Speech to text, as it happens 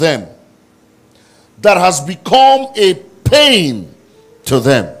them, that has become a pain to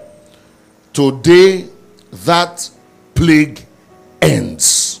them, today that plague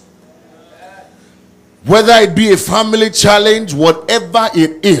ends. Whether it be a family challenge, whatever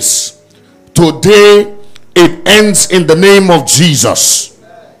it is, today it ends in the name of Jesus.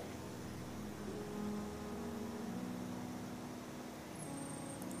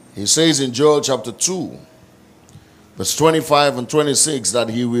 He says in Joel chapter 2, verse 25 and 26, that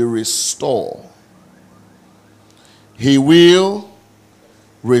he will restore. He will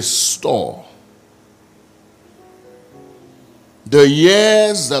restore the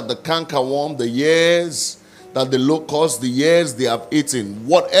years that the cankerworm, the years that the locust, the years they have eaten,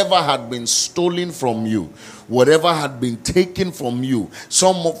 whatever had been stolen from you, whatever had been taken from you.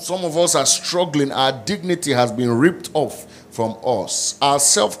 Some of us are struggling. Our dignity has been ripped off from us. Our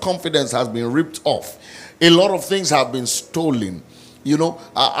self-confidence has been ripped off. A lot of things have been stolen. You know,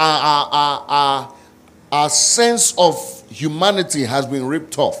 our sense of humanity has been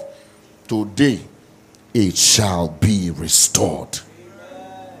ripped off. Today, it shall be restored.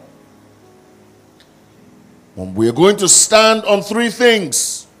 And we are going to stand on three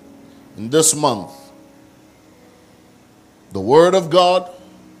things in this month: the Word of God,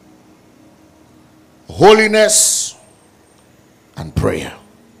 holiness, and prayer.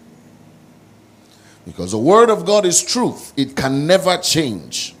 Because the Word of God is truth. It can never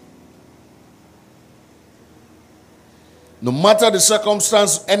change. No matter the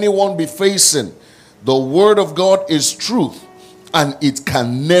circumstance anyone be facing, the Word of God is truth, and it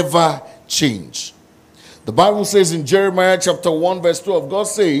can never change. The Bible says in Jeremiah chapter 1 verse 12, God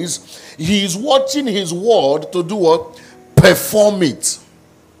says he is watching his word to do what? Perform it.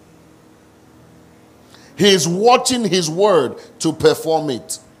 He is watching his word to perform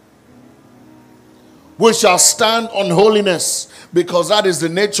it. We shall stand on holiness, because that is the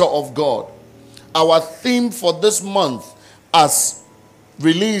nature of God. Our theme for this month, as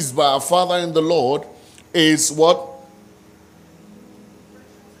released by our Father in the Lord, is what?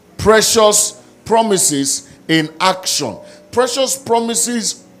 Precious promises in action. Precious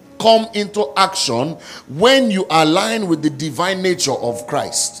promises come into action when you align with the divine nature of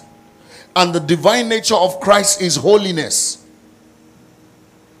Christ. And the divine nature of Christ is holiness.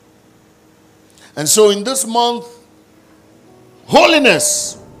 And so in this month,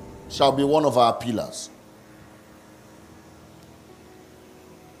 holiness shall be one of our pillars.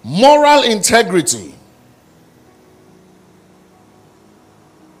 Moral integrity.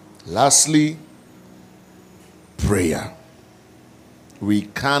 Lastly, prayer. We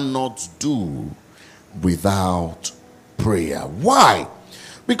cannot do without prayer. Why?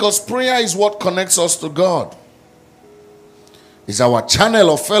 Because prayer is what connects us to God. It's our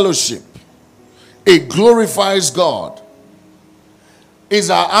channel of fellowship. It glorifies God. It's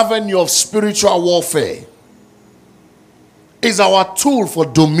our avenue of spiritual warfare. It's our tool for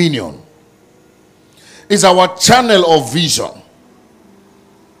dominion. It's our channel of vision.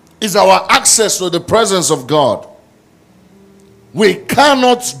 It's our access to the presence of God. We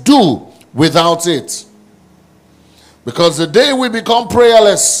cannot do without it. Because the day we become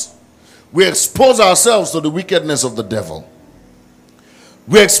prayerless, we expose ourselves to the wickedness of the devil.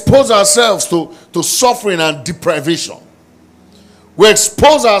 We expose ourselves to suffering and deprivation. We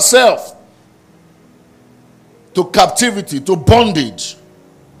expose ourselves to captivity, to bondage.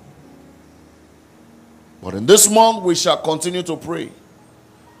 But in this month, we shall continue to pray.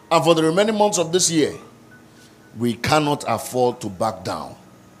 And for the remaining months of this year, we cannot afford to back down.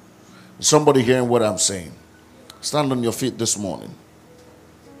 Is somebody hearing what I'm saying? Stand on your feet this morning.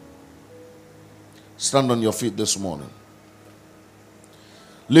 Stand on your feet this morning.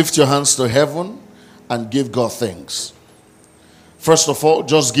 Lift your hands to heaven and give God thanks. First of all,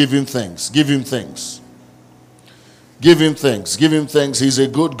 just give him thanks. Give him thanks. Give him thanks. Give him thanks. He's a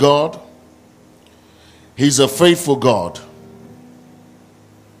good God. He's a faithful God.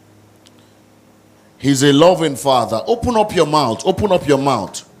 He's a loving Father. Open up your mouth. Open up your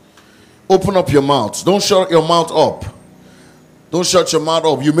mouth. Open up your mouth. Don't shut your mouth up. Don't shut your mouth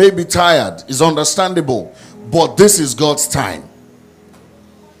up. You may be tired. It's understandable. But this is God's time.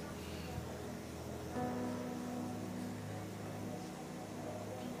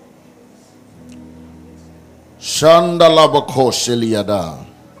 Shandalabako sheliada.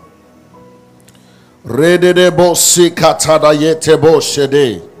 Rededebo sikatada yetebo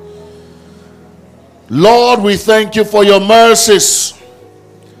shede. Lord, we thank you for your mercies.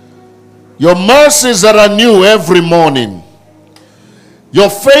 Your mercies that are new every morning. Your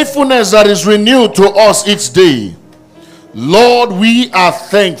faithfulness that is renewed to us each day. Lord, we are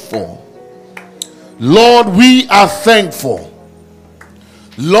thankful. Lord, we are thankful.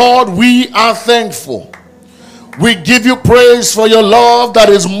 Lord, we are thankful. We give you praise for your love that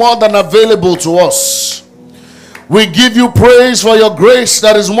is more than available to us. We give you praise for your grace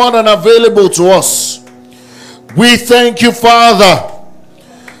that is more than available to us. We thank you, Father.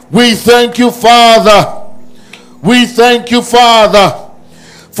 We thank you, Father. We thank you, Father,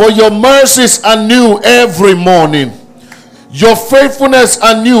 for your mercies are new every morning. Your faithfulness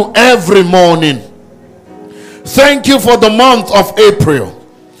are new every morning. Thank you for the month of April.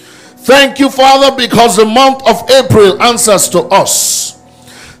 Thank you, Father, because the month of April answers to us.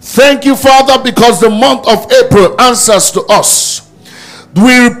 Thank you, Father, because the month of April answers to us.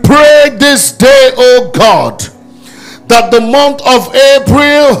 We pray this day, oh God, that the month of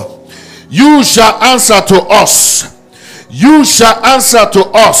April, you shall answer to us. You shall answer to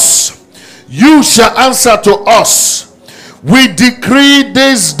us. You shall answer to us. We decree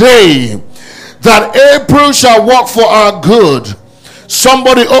this day that April shall work for our good.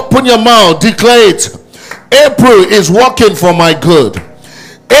 Somebody open your mouth, declare it. April is working for my good.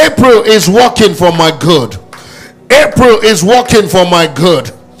 April is working for my good. April is working for my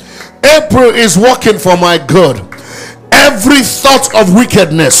good. April is working for my good. Every thought of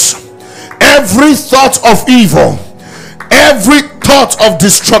wickedness, every thought of evil, every thought of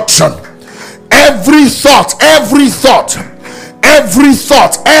destruction, every thought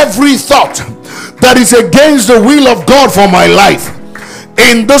that is against the will of God for my life,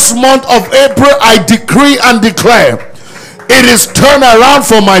 in this month of April, I decree and declare it is turned around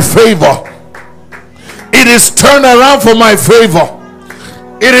for my favor. It is turned around for my favor.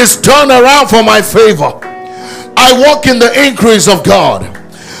 It is turned around for my favor. I walk in the increase of God.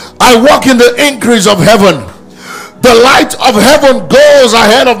 I walk in the increase of heaven. The light of heaven goes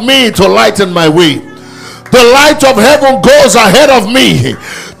ahead of me to lighten my way. The light of heaven goes ahead of me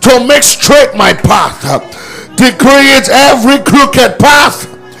to make straight my path. Decree it, every crooked path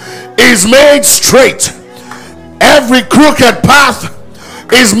is made straight. Every crooked path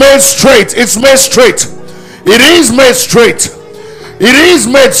is made straight. It's made straight. It is made straight. It is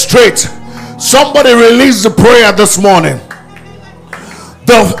made straight. Somebody release the prayer this morning.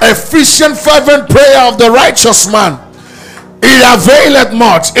 The efficient fervent prayer of the righteous man, it availeth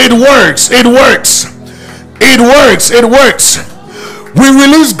much. It works. It works. It works. It works. We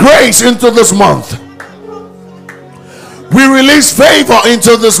release grace into this month. We release favor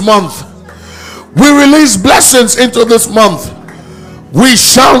into this month. We release blessings into this month. We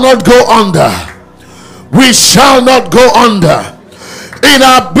shall not go under. We shall not go under. In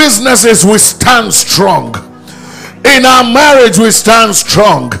our businesses, we stand strong. In our marriage, we stand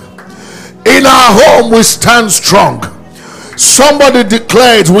strong. In our home, we stand strong. Somebody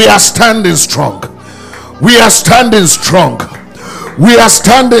declared, we are standing strong. We are standing strong. We are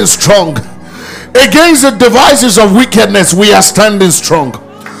standing strong. Against the devices of wickedness, we are standing strong.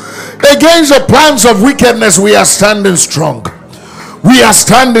 Against the plans of wickedness, we are standing strong. We are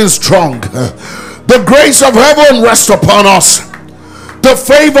standing strong. The grace of heaven rest upon us. The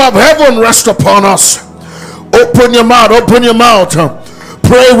favor of heaven rest upon us. Open your mouth. Open your mouth.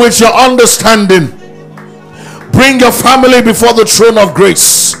 Pray with your understanding. Bring your family before the throne of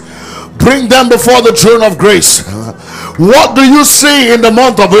grace. Bring them before the throne of grace. What do you see in the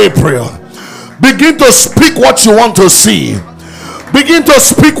month of April? Begin to speak what you want to see. Begin to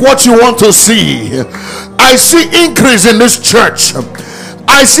speak what you want to see. I see increase in this church.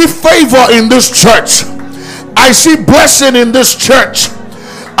 I see favor in this church. I see blessing in this church.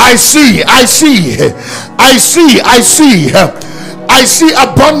 I see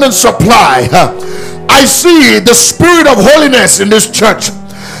abundant supply. I see the spirit of holiness in this church.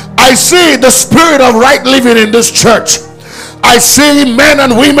 I see the spirit of right living in this church. I see men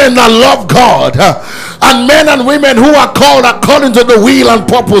and women that love God, and men and women who are called according to the will and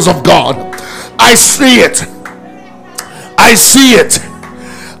purpose of God. I see it. I see it.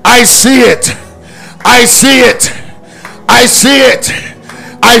 I see it. I see it. I see it.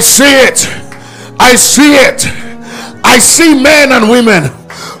 I see it. I see it. I see men and women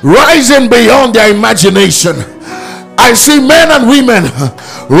rising beyond their imagination. I see men and women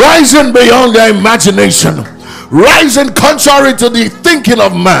rising beyond their imagination, rising contrary to the thinking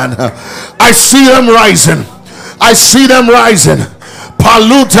of man. I see them rising. I see them rising.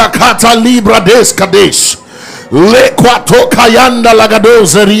 Paluta kata libra des kadesh. Lekwato kayanda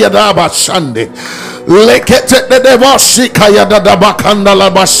lagadoze riadaba shande. Lekete de devoshi kayada bakanda la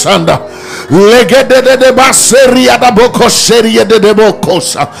bashanda. Legede de baseria da boko sheria de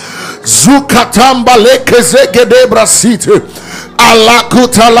debokosa. Zukatamba lekezege de brasite.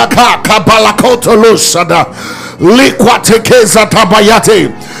 Alakuta laka kabalakoto losada. Likwatekeza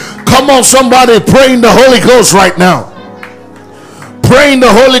tabayate. Come on, somebody, pray in the Holy Ghost right now. Pray in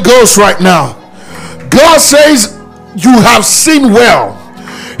the Holy Ghost right now. God says, you have seen well.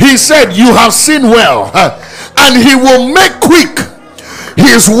 He said, you have seen well, and he will make quick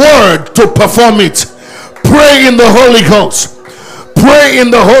his word to perform it. Pray in the Holy Ghost. Pray in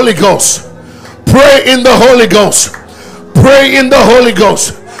the Holy Ghost. Pray in the Holy Ghost. Pray in the Holy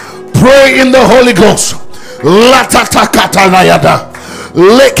Ghost. Pray in the Holy Ghost. Latatacatalayada.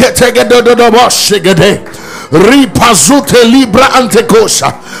 Leketegedododoboshigede. Ripazute libra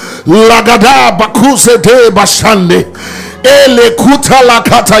antekosha. Lagada bakuse de bashande. Ele kuta la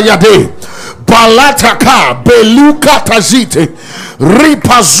kata yade. Balataka beluka tajite.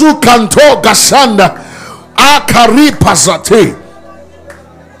 Ripazu kanto gashanda. Akaripazate.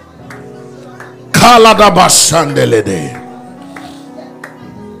 Kalada bashandelede.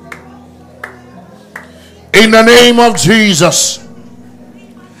 In the name of Jesus.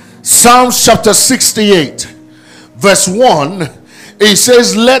 Psalms chapter 68 verse 1, it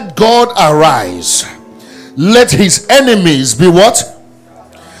says, let God arise, let his enemies be what?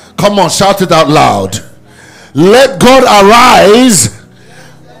 Come on, shout it out loud. Let God arise.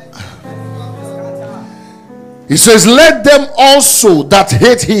 He says, let them also that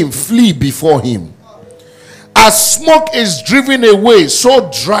hate him flee before him. As smoke is driven away,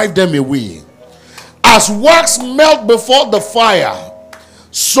 so drive them away. As wax melt before the fire,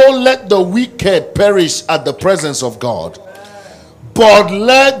 so let the wicked perish at the presence of God. But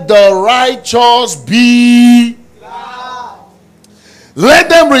let the righteous be glad. Let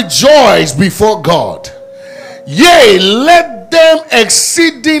them rejoice before God. Yea, let them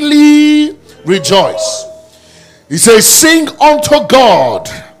exceedingly rejoice. He says, sing unto God,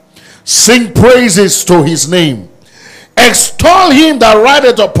 sing praises to his name, extol him that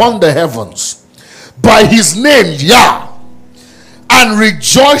rideth upon the heavens, by his name Yah, and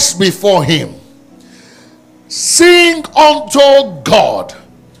rejoice before him. Sing unto God,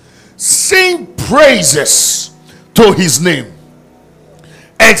 sing praises to his name,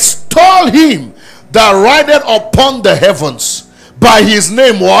 extol him that rideth upon the heavens, by his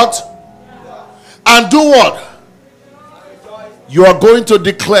name what? And do what? You are going to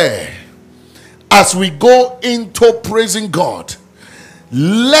declare, as we go into praising God,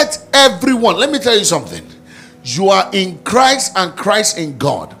 let everyone, let me tell you something. You are in Christ and Christ in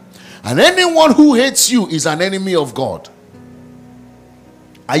God. And anyone who hates you is an enemy of God.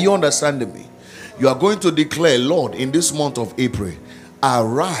 Are you understanding me? You are going to declare, Lord, in this month of April,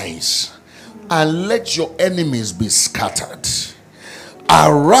 arise and let your enemies be scattered.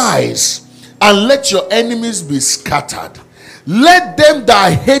 Arise and let your enemies be scattered. Let them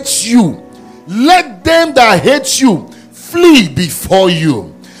that hate you, let them that hate you flee before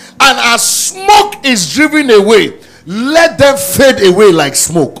you. And as smoke is driven away, let them fade away like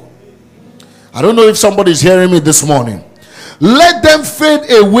smoke. I don't know if somebody is hearing me this morning. Let them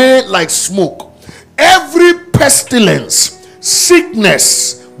fade away like smoke. Every pestilence,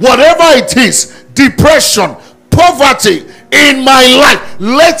 sickness, whatever it is, depression, poverty in my life,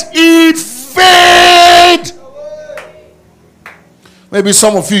 let it fade. Maybe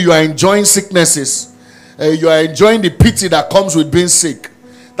some of you are enjoying sicknesses. You are enjoying the pity that comes with being sick.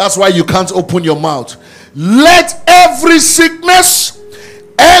 That's why you can't open your mouth. Let every sickness,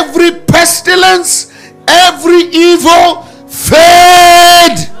 every pestilence, every evil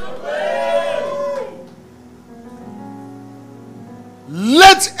fade.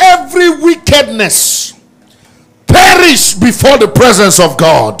 Let every wickedness perish before the presence of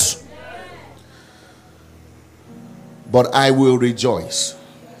God. But I will rejoice.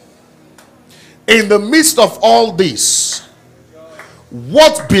 In the midst of all this,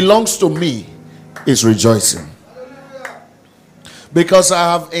 what belongs to me is rejoicing. Because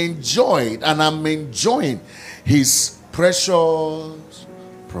I have enjoyed and I'm enjoying his precious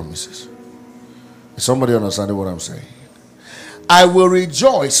promises. Is somebody understanding what I'm saying? I will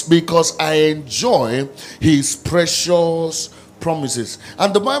rejoice because I enjoy his precious promises.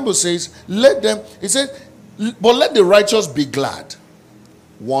 And the Bible says, let them, it says, but let the righteous be glad.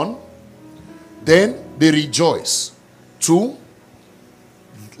 1, then they rejoice. 2,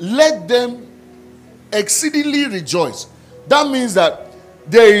 let them exceedingly rejoice. That means that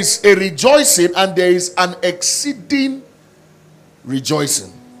there is a rejoicing and there is an exceeding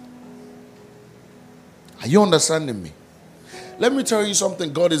rejoicing. Are you understanding me? Let me tell you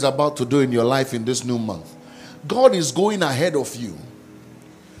something God is about to do in your life in this new month. God is going ahead of you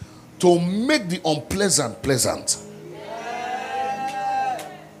to make the unpleasant pleasant.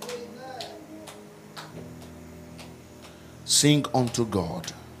 Sing unto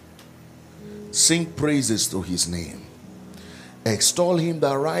God. Sing praises to his name. Extol him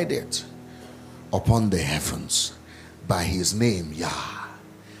that rideth upon the heavens, by his name, Yah,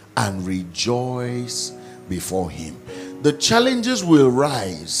 and rejoice before him. The challenges will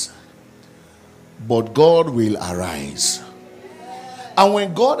rise, but God will arise. And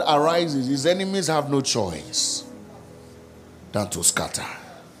when God arises, his enemies have no choice than to scatter.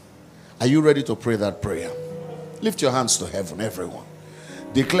 Are you ready to pray that prayer? Lift your hands to heaven, everyone.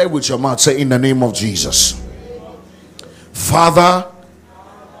 Declare with your mouth, say, in the name of Jesus, Father,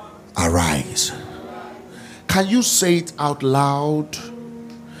 arise. Can you say it out loud?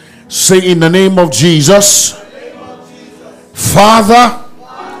 Say, in the name of Jesus, Father,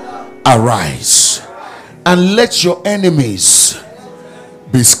 arise, and let your enemies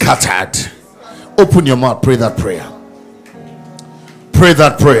be scattered. Open your mouth, pray that prayer. Pray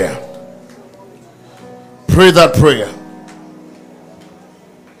that prayer. Pray that prayer.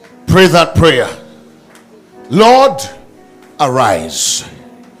 Pray that prayer. Lord, arise.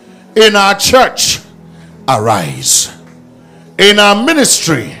 In our church, arise. In our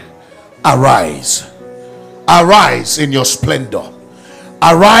ministry, arise. Arise in your splendor.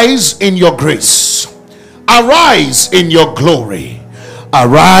 Arise in your grace. Arise in your glory.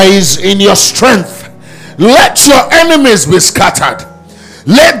 Arise in your strength. Let your enemies be scattered.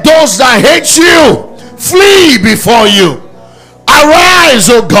 Let those that hate you flee before you. Arise,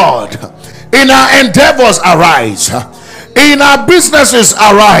 O God. In our endeavors, arise. In our businesses,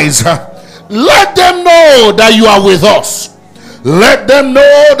 arise. Let them know that you are with us. Let them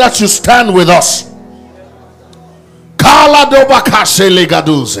know that you stand with us. Kala dobakashe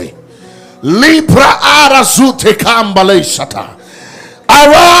legaduze. Libra arazute kambale shata.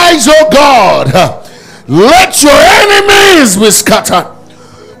 Arise, O God. Let your enemies be scattered.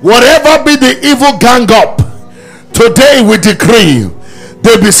 Whatever be the evil gang up, today we decree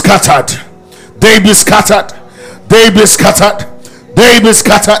they be scattered. They be scattered. They be scattered. They be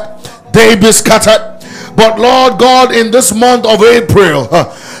scattered. They be scattered. But Lord God, in this month of April,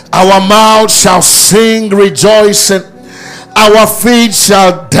 our mouth shall sing rejoicing. Our feet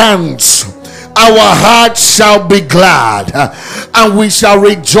shall dance. Our heart shall be glad, and we shall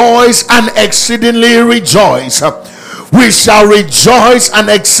rejoice and exceedingly rejoice. We shall rejoice and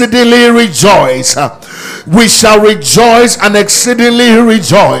exceedingly rejoice. We shall rejoice and exceedingly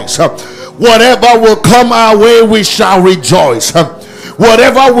rejoice. Whatever will come our way, we shall rejoice.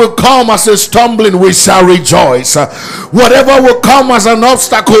 Whatever will come as a stumbling, we shall rejoice. Whatever will come as an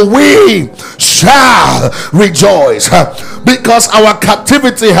obstacle, we shall rejoice. Because our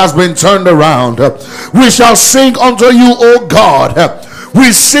captivity has been turned around. We shall sing unto you, O God.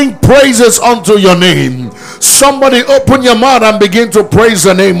 We sing praises unto your name. Somebody open your mouth and begin to praise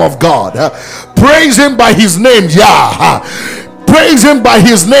the name of God. Praise him by his name, Yah. Praise him by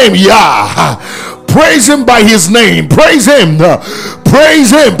his name, Yah. Praise him by his name. Praise him.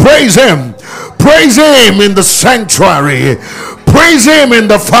 Praise him. Praise him. Praise him in the sanctuary. Praise him in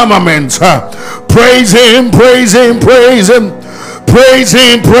the firmament. Praise him. Praise him. Praise him. Praise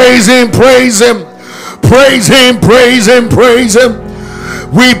him. Praise him. Praise him. Praise him. Praise him. Praise him.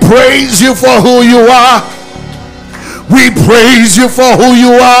 We praise you for who you are. We praise you for who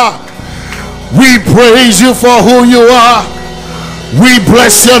you are. We praise you for who you are. We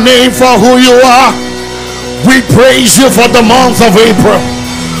bless your name for who you are. We praise you for the month of April.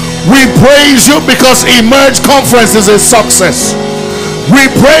 We praise you because Emerge Conference is a success. We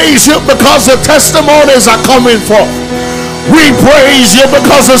praise you because the testimonies are coming forth. We praise you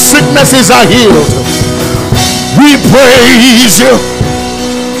because the sicknesses are healed. We praise you.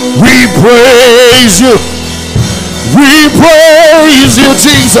 We praise you. We praise you,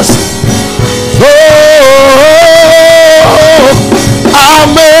 Jesus. Oh,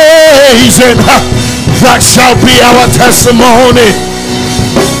 amazing. That shall be our testimony.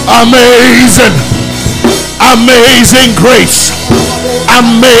 Amazing. Amazing grace.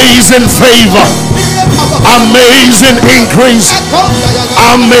 Amazing favor. Amazing increase.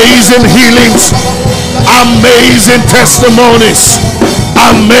 Amazing healings. Amazing testimonies.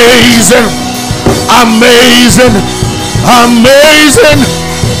 Amazing. Amazing. Amazing.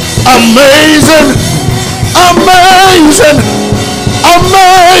 Amazing. Amazing.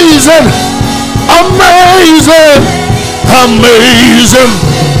 Amazing. Amazing. Amazing.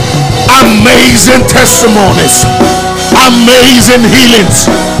 Amazing testimonies. Amazing healings.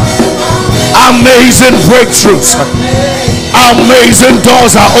 Amazing breakthroughs. Amazing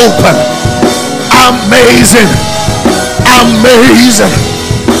doors are open. Amazing. Amazing.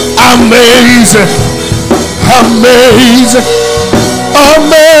 Amazing. Amazing.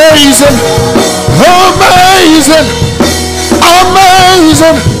 Amazing. Amazing.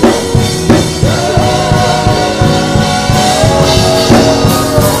 Amazing.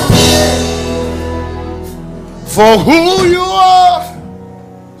 For who you are,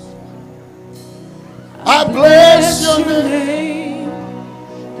 I bless your name.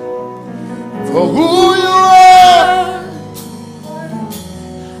 For who you are,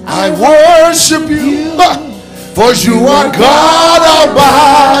 I worship you. For you are God all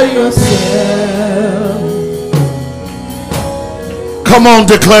by yourself. Come on,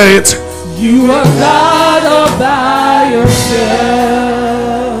 declare it. You are God all by yourself.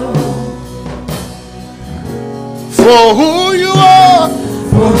 For who you are,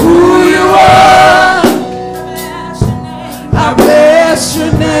 for who you are, I bless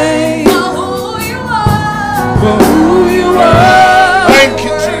your name. For who you are, for who you are, thank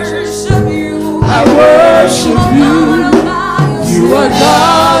you, Jesus. I worship you. You are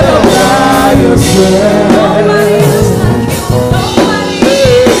God all by yourself.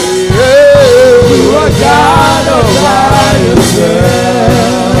 You are God all by yourself.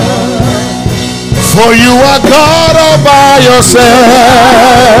 For you are God all by yourself.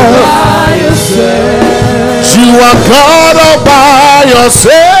 You are God all by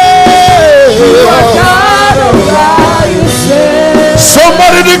yourself. You are God all by yourself.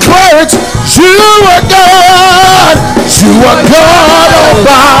 Somebody declare it. You are God. You are God all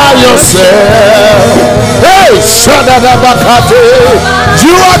by yourself. Hey, Shadadabakate.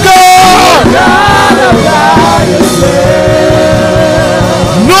 You are God. God all by yourself.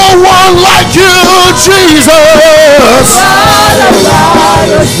 No one like you, Jesus. God all by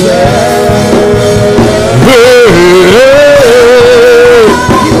yourself. Hey.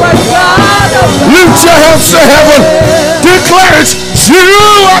 You are God all by Lift your hands to heaven. Declare it. You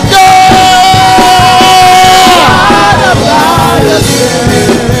are God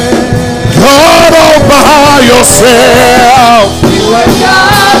all by yourself. You are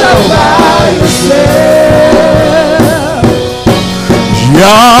God all by yourself.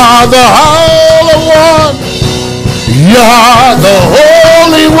 You're the Holy One. You're the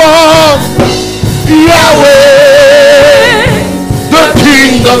Holy One. Yahweh, the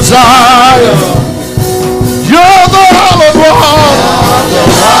King of Zion. You're the Holy One.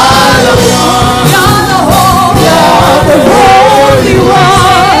 You're the Holy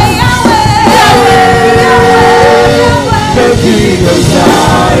One. Yahweh, the King of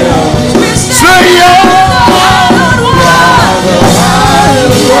Zion. Say yeah.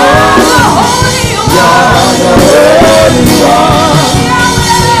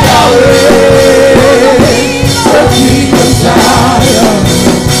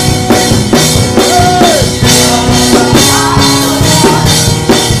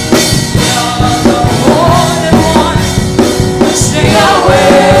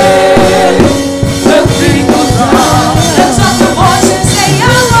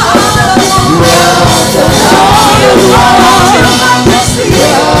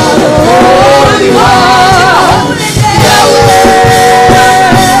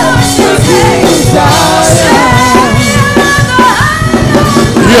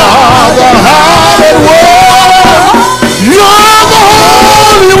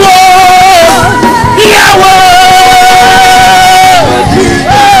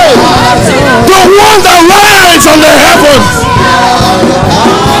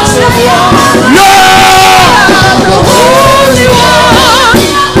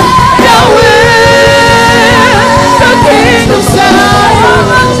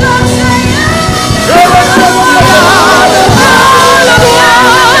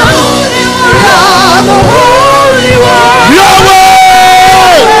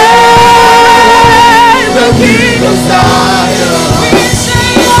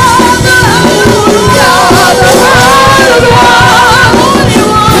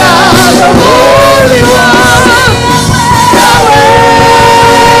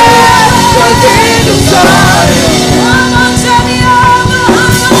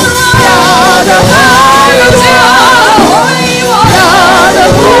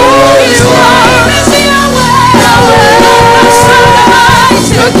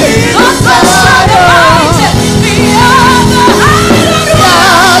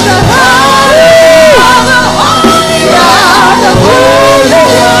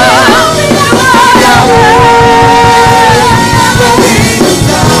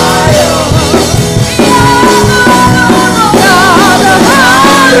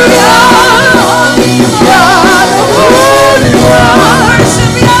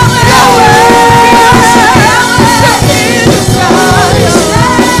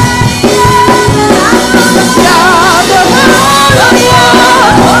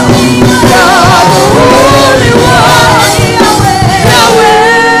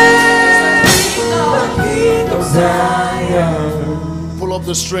 Pull up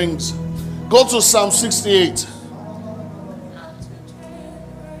the strings. Go to Psalm 68.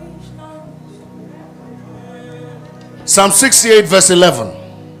 Psalm 68 verse 11.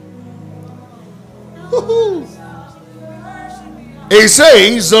 It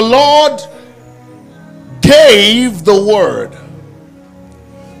says, the Lord gave the word.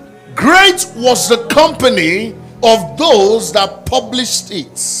 Great was the company of those that published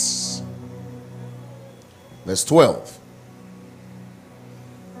it. Verse 12.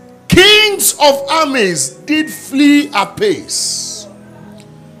 Kings of armies did flee apace,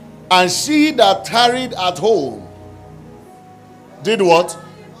 and she that tarried at home did what?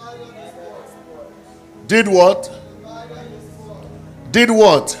 Did what? Did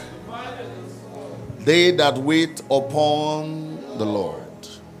what? They that wait upon the Lord.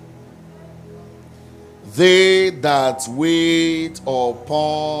 They that wait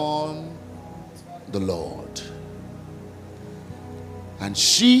upon the Lord. And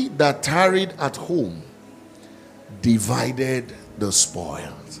she that tarried at home divided the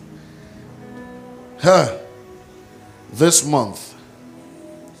spoils. This month,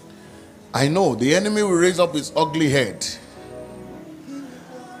 I know the enemy will raise up his ugly head.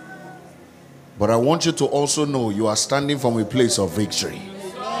 But I want you to also know you are standing from a place of victory.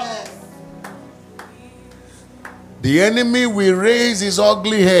 The enemy will raise his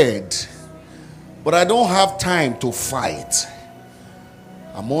ugly head, but I don't have time to fight.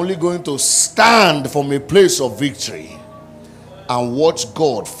 I'm only going to stand from a place of victory and watch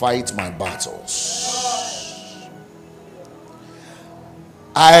God fight my battles.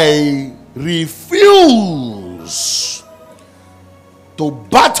 I refuse to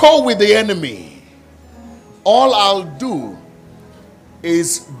battle with the enemy. All I'll do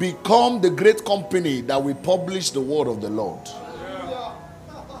is become the great company that will publish the word of the Lord.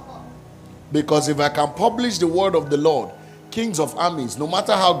 Because if I can publish the word of the Lord, kings of armies, no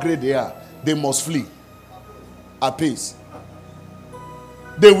matter how great they are, they must flee apace.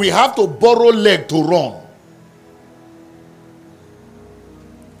 They will have to borrow leg to run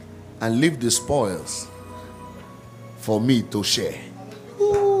and leave the spoils for me to share.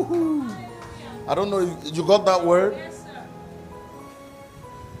 I don't know if you got that word.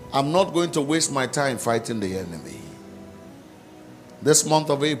 I'm not going to waste my time fighting the enemy. This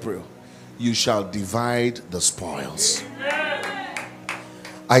month of April, you shall divide the spoils.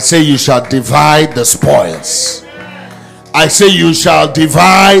 I say you shall divide the spoils. I say you shall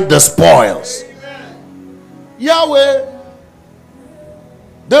divide the spoils. Yahweh,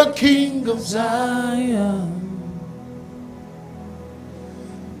 the King of Zion.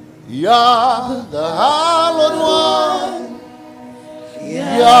 Yah, the hallowed one.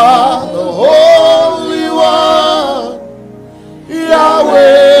 Yah, the holy one. Yahweh,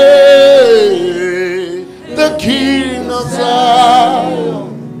 the King of Zion.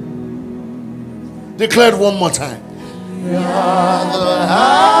 Declare it one more time. Yah, the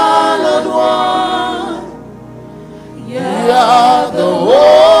hallowed one. Yah, the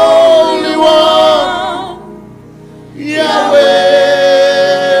holy one. Yahweh,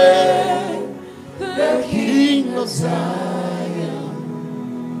 the King of Zion.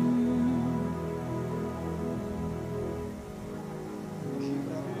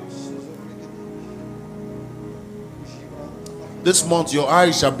 This month your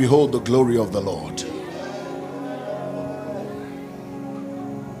eyes shall behold the glory of the Lord.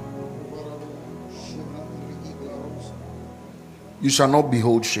 You shall not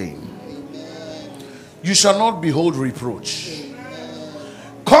behold shame. You shall not behold reproach.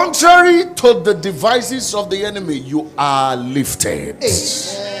 Contrary to the devices of the enemy, you are lifted.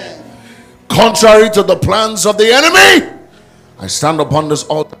 Contrary to the plans of the enemy, I stand upon this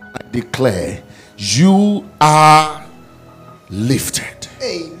altar and I declare, you are lifted.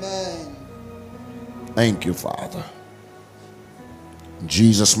 Amen. Thank you, Father. In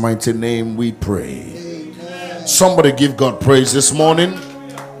Jesus' mighty name we pray. Amen. Somebody give God praise this morning.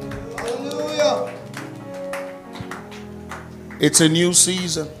 Hallelujah. It's a new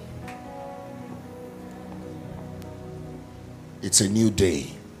season. It's a new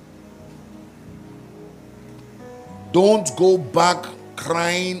day. Don't go back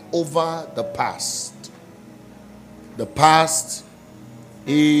crying over the past. The past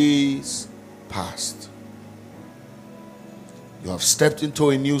is past. You have stepped into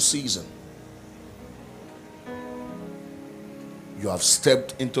a new season. You have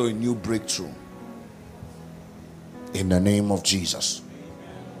stepped into a new breakthrough. In the name of Jesus.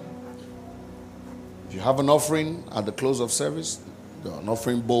 If you have an offering at the close of service, an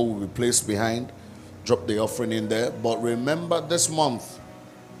offering bowl will be placed behind. Drop the offering in there. But remember, this month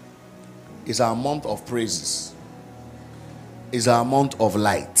is our month of praises. Is our month of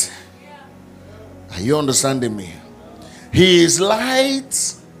light. Are you understanding me? He is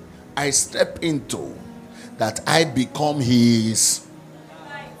light I step into. that I become his.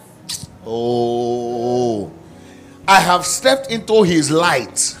 Oh, I have stepped into his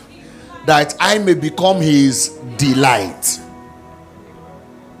light that I may become his delight.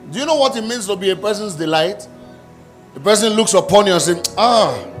 Do you know what it means to be a person's delight? The person looks upon you and says,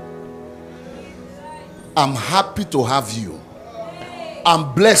 I'm happy to have you.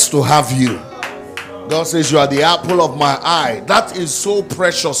 I'm blessed to have you. God says you are the apple of my eye. That is so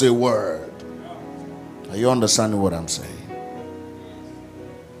precious a word. Are you understanding what I'm saying?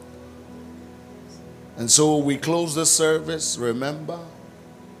 And so we close this service. Remember,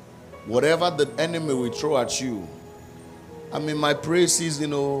 whatever the enemy will throw at you, I'm in my praise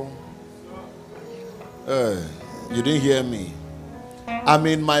season. You didn't hear me. I'm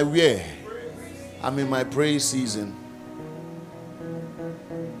in my way. I'm in my praise season.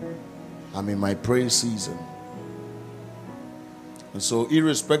 I'm in my praise season. And so,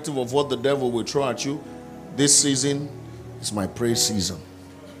 irrespective of what the devil will throw at you, this season is my praise season.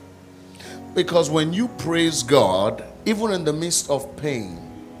 Because when you praise God, even in the midst of pain,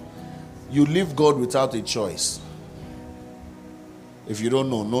 you leave God without a choice. If you don't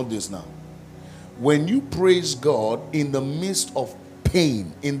know this now. When you praise God in the midst of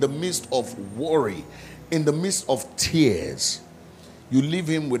pain, in the midst of worry, in the midst of tears, you leave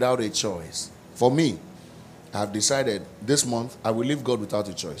him without a choice. For me, I have decided this month I will leave God without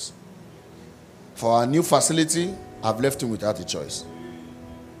a choice. For our new facility, I've left him without a choice.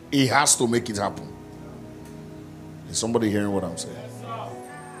 He has to make it happen. Is somebody hearing what I'm saying?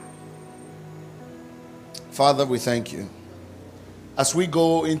 Father, we thank you. As we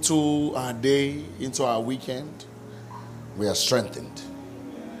go into our day, into our weekend, we are strengthened.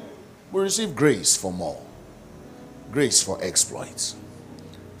 We receive grace for more. Grace for exploits.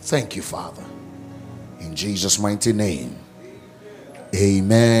 Thank you, Father. In Jesus' mighty name.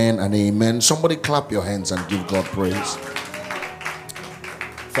 Amen and amen. Somebody clap your hands and give God praise.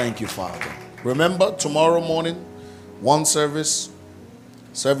 Thank you, Father. Remember, tomorrow morning, one service.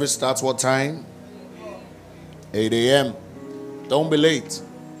 Service starts what time? 8 a.m. Don't be late.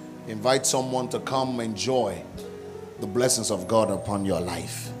 Invite someone to come enjoy the blessings of God upon your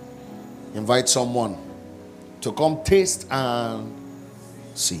life. Invite someone to come taste and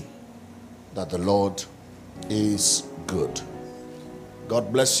see that the Lord is good.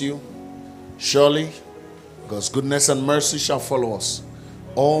 God bless you. Surely God's goodness and mercy shall follow us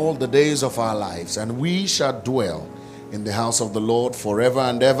all the days of our lives, and we shall dwell in the house of the Lord forever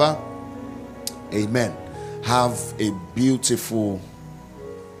and ever. Amen. Have a beautiful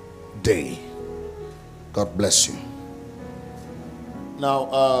day. God bless you.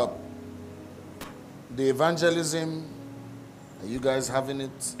 Now, the evangelism, are you guys having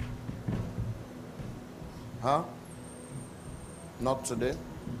it? Huh? Not today?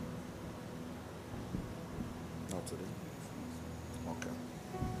 Not today. Okay.